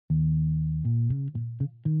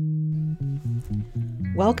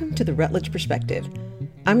Welcome to the Rutledge Perspective.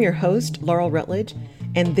 I'm your host, Laurel Rutledge,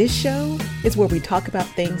 and this show is where we talk about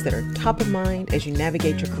things that are top of mind as you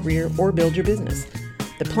navigate your career or build your business.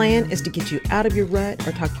 The plan is to get you out of your rut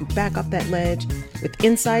or talk you back off that ledge with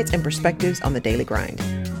insights and perspectives on the daily grind.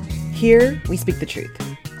 Here, we speak the truth.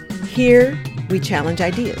 Here, we challenge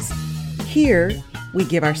ideas. Here, we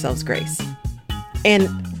give ourselves grace. And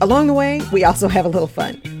along the way, we also have a little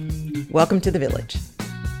fun. Welcome to the village.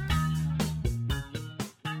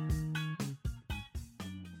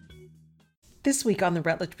 This week on the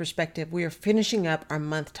Rutledge Perspective, we are finishing up our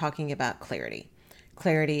month talking about clarity.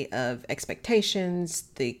 Clarity of expectations,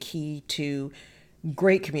 the key to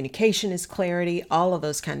great communication is clarity, all of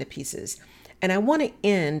those kind of pieces. And I want to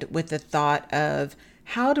end with the thought of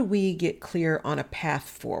how do we get clear on a path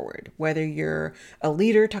forward, whether you're a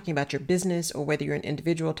leader talking about your business or whether you're an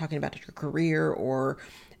individual talking about your career or,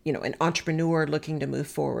 an entrepreneur looking to move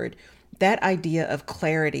forward. That idea of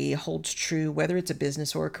clarity holds true whether it's a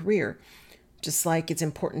business or a career. Just like it's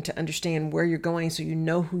important to understand where you're going so you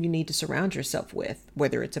know who you need to surround yourself with,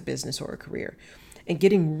 whether it's a business or a career. And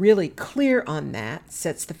getting really clear on that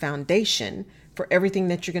sets the foundation for everything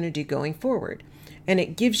that you're going to do going forward. And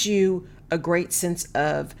it gives you a great sense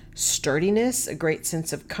of sturdiness, a great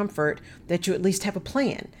sense of comfort that you at least have a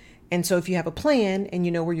plan. And so if you have a plan and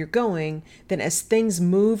you know where you're going, then as things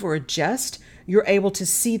move or adjust, you're able to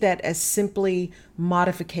see that as simply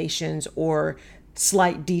modifications or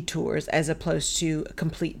slight detours as opposed to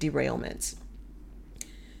complete derailments.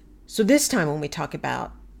 So this time when we talk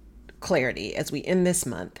about clarity as we end this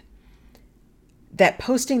month, that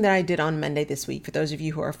posting that I did on Monday this week, for those of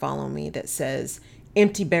you who are following me, that says,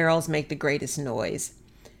 empty barrels make the greatest noise,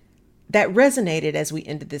 that resonated as we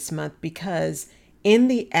ended this month because in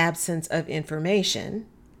the absence of information,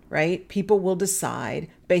 right, people will decide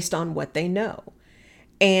based on what they know.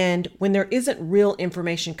 And when there isn't real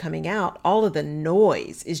information coming out, all of the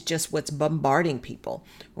noise is just what's bombarding people.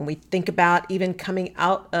 When we think about even coming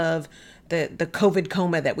out of the COVID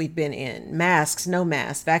coma that we've been in, masks, no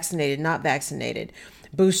masks, vaccinated, not vaccinated,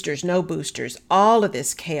 boosters, no boosters, all of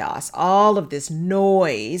this chaos, all of this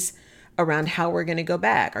noise around how we're going to go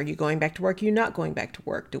back. Are you going back to work? Are you not going back to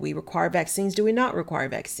work? Do we require vaccines? Do we not require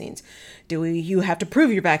vaccines? You have to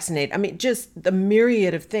prove you're vaccinated? I mean, just the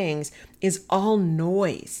myriad of things is all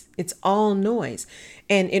noise. It's all noise.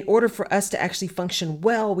 And in order for us to actually function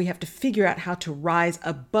well, we have to figure out how to rise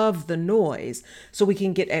above the noise so we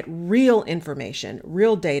can get at real information,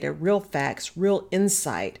 real data, real facts, real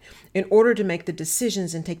insight in order to make the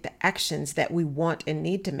decisions and take the actions that we want and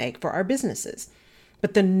need to make for our businesses.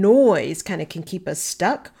 But the noise kind of can keep us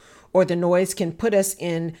stuck, or the noise can put us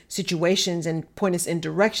in situations and point us in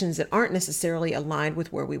directions that aren't necessarily aligned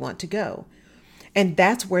with where we want to go. And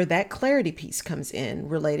that's where that clarity piece comes in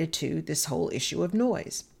related to this whole issue of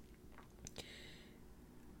noise.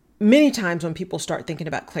 Many times when people start thinking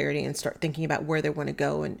about clarity and start thinking about where they want to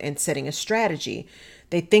go and setting a strategy,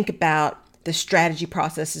 they think about the strategy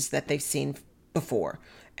processes that they've seen before.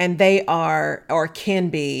 And they are or can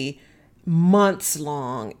be months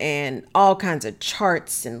long and all kinds of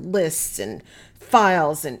charts and lists and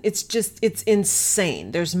files. And it's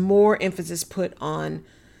insane. There's more emphasis put on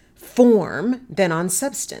form than on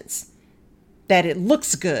substance. That it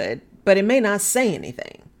looks good, but it may not say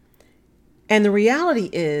anything. And the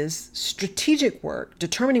reality is strategic work,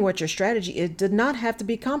 determining what your strategy is, did not have to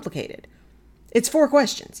be complicated. It's 4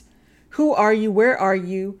 questions. Who are you? Where are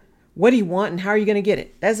you? What do you want? And how are you going to get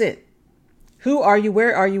it? That's it. Who are you?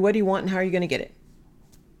 Where are you? What do you want? And how are you going to get it?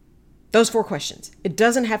 Those 4 questions. It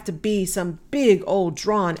doesn't have to be some big old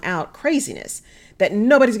drawn out craziness that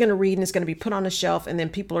nobody's going to read and it's going to be put on a shelf and then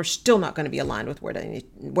people are still not going to be aligned with where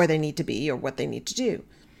they need to be or what they need to do.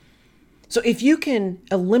 So if you can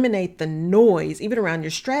eliminate the noise, even around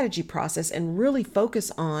your strategy process, and really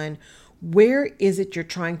focus on where is it you're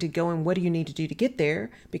trying to go and what do you need to do to get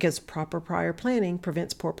there, because proper prior planning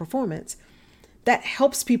prevents poor performance, that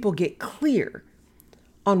helps people get clear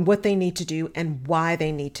on what they need to do and why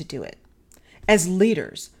they need to do it. As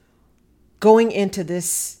leaders, going into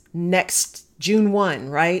this next June 1,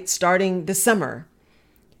 right? Starting the summer,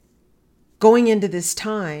 going into this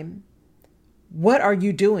time, what are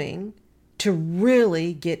you doing to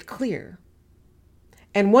really get clear?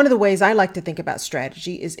 And one of the ways I like to think about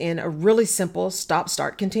strategy is in a really simple stop,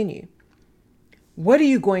 start, continue. What are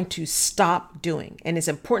you going to stop doing? And it's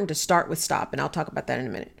important to start with stop, and I'll talk about that in a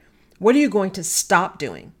minute. What are you going to stop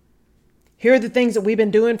doing? Here are the things that we've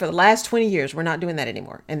been doing for the last 20 years. We're not doing that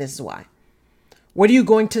anymore, and this is why. What are you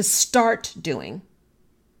going to start doing?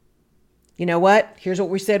 You know what? Here's what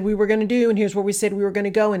we said we were going to do, and here's where we said we were going to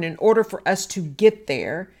go. And in order for us to get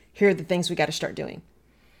there, here are the things we got to start doing.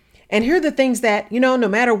 And here are the things that, no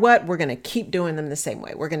matter what, we're going to keep doing them the same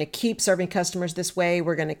way. We're going to keep serving customers this way.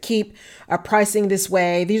 We're going to keep our pricing this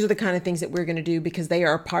way. These are the kind of things that we're going to do because they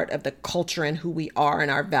are a part of the culture and who we are and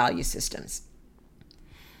our value systems.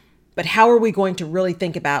 But how are we going to really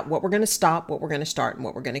think about what we're going to stop, what we're going to start, and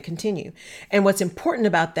what we're going to continue? And what's important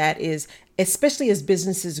about that is, especially as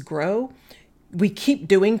businesses grow, we keep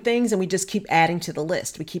doing things and we just keep adding to the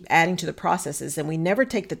list. We keep adding to the processes, and we never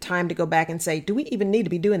take the time to go back and say, do we even need to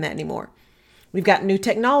be doing that anymore? We've got new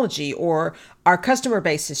technology, or our customer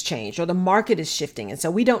base has changed, or the market is shifting. And so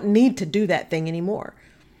we don't need to do that thing anymore.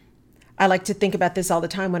 I like to think about this all the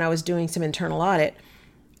time when I was doing some internal audit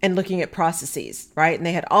and looking at processes, right? And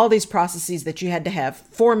they had all these processes that you had to have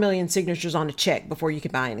 4 million signatures on a check before you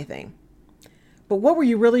could buy anything. But what were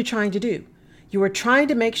you really trying to do? You were trying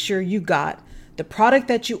to make sure you got the product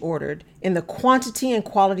that you ordered in the quantity and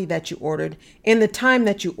quality that you ordered in the time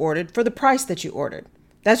that you ordered for the price that you ordered.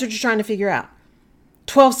 That's what you're trying to figure out.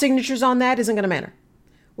 12 signatures on that isn't going to matter.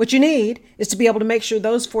 What you need is to be able to make sure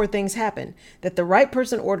those 4 things happen, that the right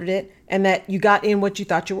person ordered it and that you got in what you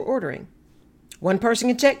thought you were ordering. 1 person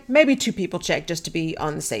can check, maybe 2 people check just to be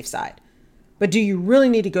on the safe side. But do you really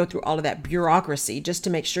need to go through all of that bureaucracy just to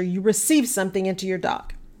make sure you receive something into your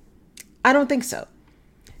dock? I don't think so.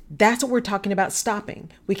 That's what we're talking about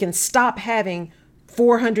stopping. We can stop having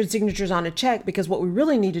 400 signatures on a check, because what we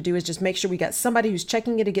really need to do is just make sure we got somebody who's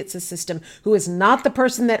checking it against the system, who is not the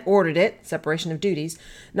person that ordered it, separation of duties,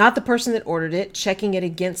 not the person that ordered it, checking it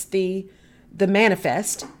against the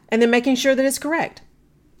manifest, and then making sure that it's correct.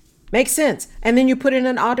 Makes sense. And then you put in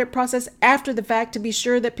an audit process after the fact to be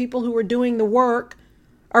sure that people who are doing the work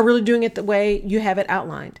are really doing it the way you have it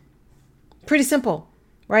outlined. Pretty simple,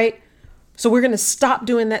 right? So we're going to stop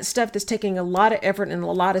doing that stuff that's taking a lot of effort and a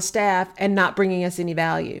lot of staff and not bringing us any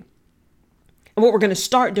value. And what we're going to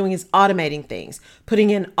start doing is automating things, putting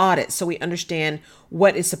in audits so we understand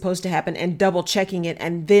what is supposed to happen and double checking it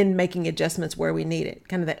and then making adjustments where we need it.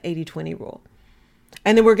 Kind of that 80-20 rule.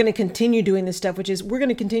 And then we're going to continue doing this stuff, which is we're going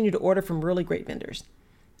to continue to order from really great vendors.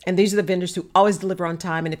 And these are the vendors who always deliver on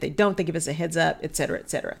time. And if they don't, they give us a heads up, et cetera, et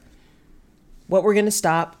cetera. What we're going to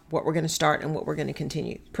stop, what we're going to start, and what we're going to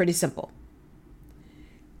continue. Pretty simple.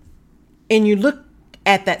 And you look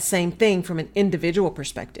at that same thing from an individual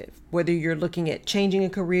perspective, whether you're looking at changing a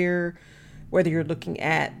career, whether you're looking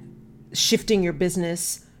at shifting your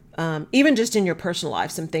business, even just in your personal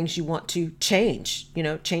life, some things you want to change,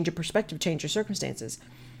 change your perspective, change your circumstances.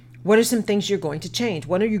 What are some things you're going to change?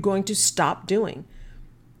 What are you going to stop doing?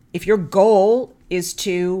 If your goal is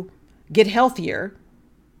to get healthier,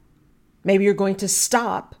 maybe you're going to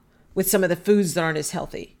stop with some of the foods that aren't as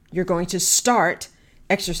healthy. You're going to start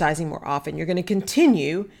exercising more often. You're going to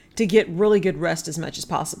continue to get really good rest as much as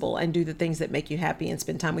possible and do the things that make you happy and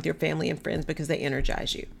spend time with your family and friends because they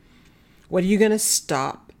energize you. What are you going to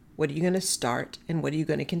stop? What are you going to start? And what are you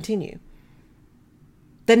going to continue?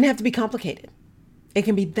 Doesn't have to be complicated. It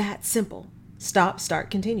can be that simple. Stop,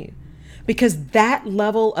 start, continue. Because that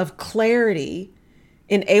level of clarity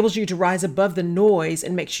enables you to rise above the noise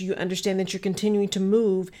and make sure you understand that you're continuing to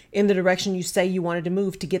move in the direction you say you wanted to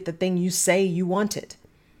move to get the thing you say you wanted.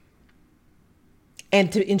 And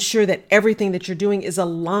to ensure that everything that you're doing is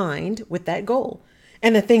aligned with that goal.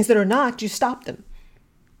 And the things that are not, you stop them.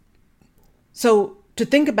 So to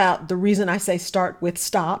think about the reason I say start with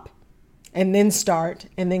stop and then start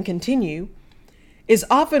and then continue is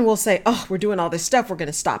often we'll say, oh, we're doing all this stuff. We're going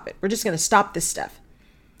to stop it. We're just going to stop this stuff.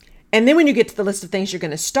 And then when you get to the list of things you're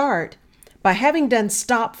going to start, by having done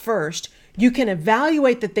stop first, you can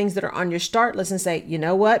evaluate the things that are on your start list and say, you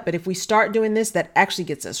know what, but if we start doing this, that actually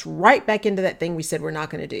gets us right back into that thing we said we're not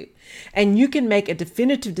going to do. And you can make a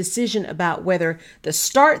definitive decision about whether the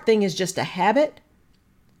start thing is just a habit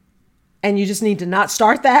and you just need to not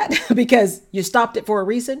start that because you stopped it for a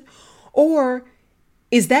reason, or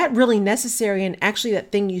is that really necessary and actually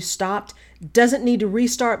that thing you stopped doesn't need to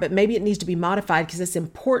restart, but maybe it needs to be modified because it's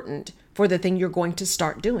important for the thing you're going to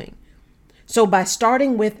start doing. So by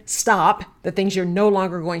starting with stop, the things you're no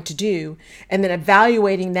longer going to do, and then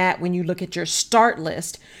evaluating that when you look at your start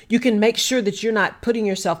list, you can make sure that you're not putting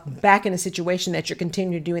yourself back in a situation that you're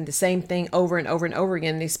continuing doing the same thing over and over and over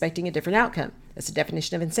again and expecting a different outcome. That's the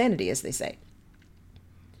definition of insanity, as they say.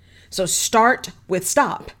 So start with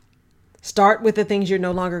stop. Start with the things you're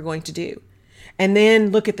no longer going to do. And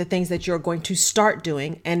then look at the things that you're going to start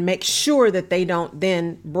doing and make sure that they don't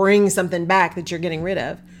then bring something back that you're getting rid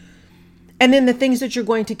of. And then the things that you're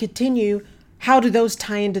going to continue, how do those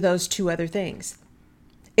tie into those 2 other things?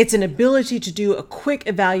 It's an ability to do a quick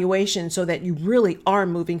evaluation so that you really are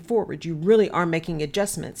moving forward. You really are making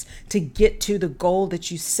adjustments to get to the goal that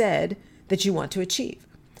you said that you want to achieve.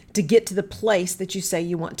 to get to the place that you say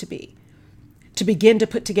you want to be, to begin to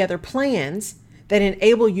put together plans that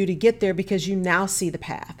enable you to get there because you now see the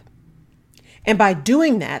path. And by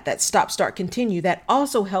doing that, that stop, start, continue, that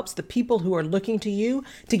also helps the people who are looking to you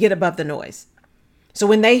to get above the noise. So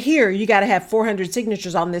when they hear you got to have 400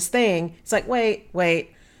 signatures on this thing, it's like,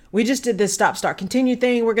 wait, we just did this stop, start, continue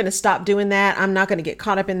thing. We're going to stop doing that. I'm not going to get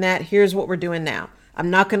caught up in that. Here's what we're doing now. I'm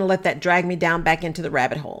not going to let that drag me down back into the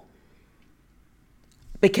rabbit hole,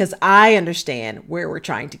 because I understand where we're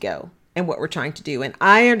trying to go and what we're trying to do. And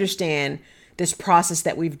I understand this process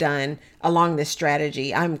that we've done along this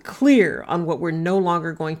strategy. I'm clear on what we're no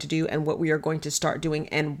longer going to do and what we are going to start doing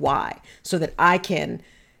and why, so that I can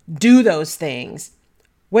do those things.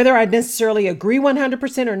 Whether I necessarily agree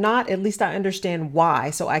 100% or not, at least I understand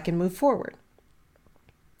why, so I can move forward.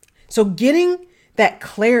 So getting that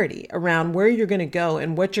clarity around where you're going to go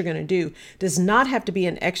and what you're going to do does not have to be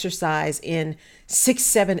an exercise in 6,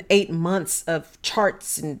 7, 8 months of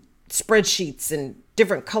charts and spreadsheets and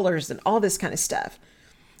different colors and all this kind of stuff.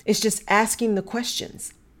 It's just asking the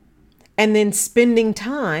questions and then spending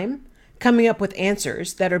time coming up with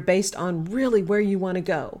answers that are based on really where you want to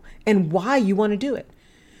go and why you want to do it.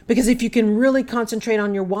 Because if you can really concentrate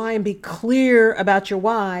on your why and be clear about your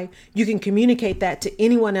why, you can communicate that to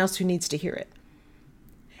anyone else who needs to hear it.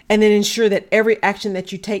 And then ensure that every action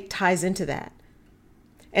that you take ties into that.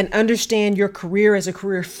 And understand your career as a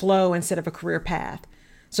career flow instead of a career path.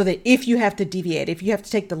 So that if you have to deviate, if you have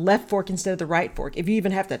to take the left fork instead of the right fork, if you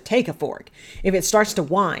even have to take a fork, if it starts to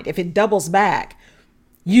wind, if it doubles back,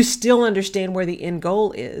 you still understand where the end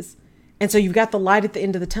goal is. And so you've got the light at the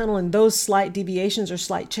end of the tunnel, and those slight deviations or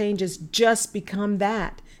slight changes just become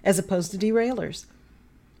that, as opposed to derailers.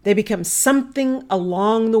 They become something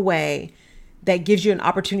along the way that gives you an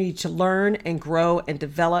opportunity to learn and grow and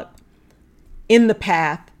develop in the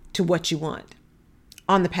path to what you want,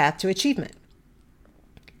 on the path to achievement.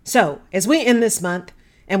 So as we end this month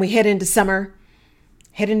and we head into summer,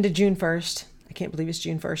 head into June 1st, I can't believe it's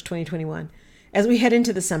June 1st, 2021. As we head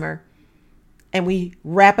into the summer and we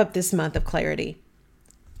wrap up this month of clarity,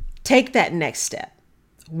 take that next step.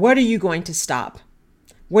 What are you going to stop?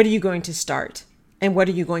 What are you going to start? And what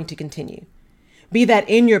are you going to continue? Be that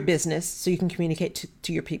in your business so you can communicate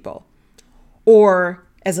to your people, or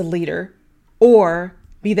as a leader, or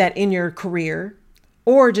be that in your career,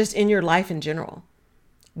 or just in your life in general.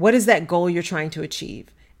 What is that goal you're trying to achieve?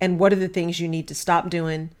 And what are the things you need to stop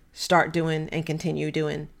doing, start doing, and continue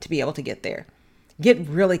doing to be able to get there? Get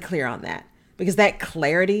really clear on that, because that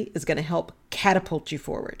clarity is going to help catapult you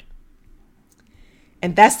forward.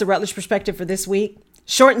 And that's the Rutledge Perspective for this week.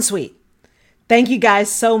 Short and sweet. Thank you guys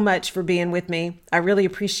so much for being with me. I really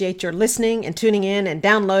appreciate your listening and tuning in and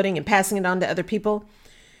downloading and passing it on to other people.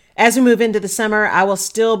 As we move into the summer, I will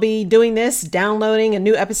still be doing this, downloading a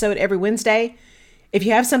new episode every Wednesday. If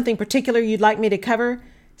you have something particular you'd like me to cover,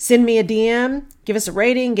 send me a DM, give us a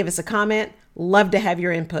rating, give us a comment. Love to have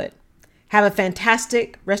your input. Have a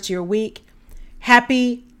fantastic rest of your week.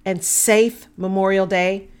 Happy and safe Memorial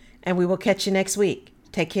Day, and we will catch you next week.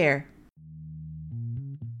 Take care.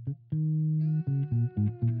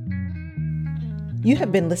 You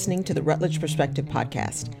have been listening to the Rutledge Perspective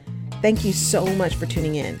podcast. Thank you so much for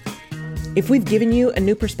tuning in. If we've given you a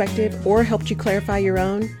new perspective or helped you clarify your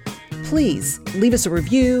own, please leave us a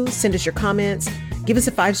review, send us your comments, give us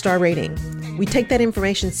a 5-star rating. We take that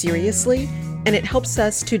information seriously, and it helps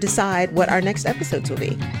us to decide what our next episodes will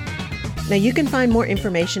be. Now, you can find more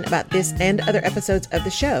information about this and other episodes of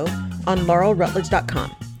the show on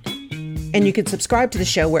laurelrutledge.com. And you can subscribe to the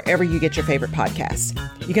show wherever you get your favorite podcasts.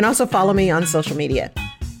 You can also follow me on social media.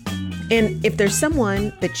 And if there's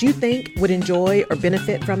someone that you think would enjoy or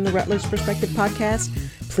benefit from the Rutledge Perspective podcast,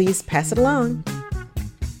 please pass it along.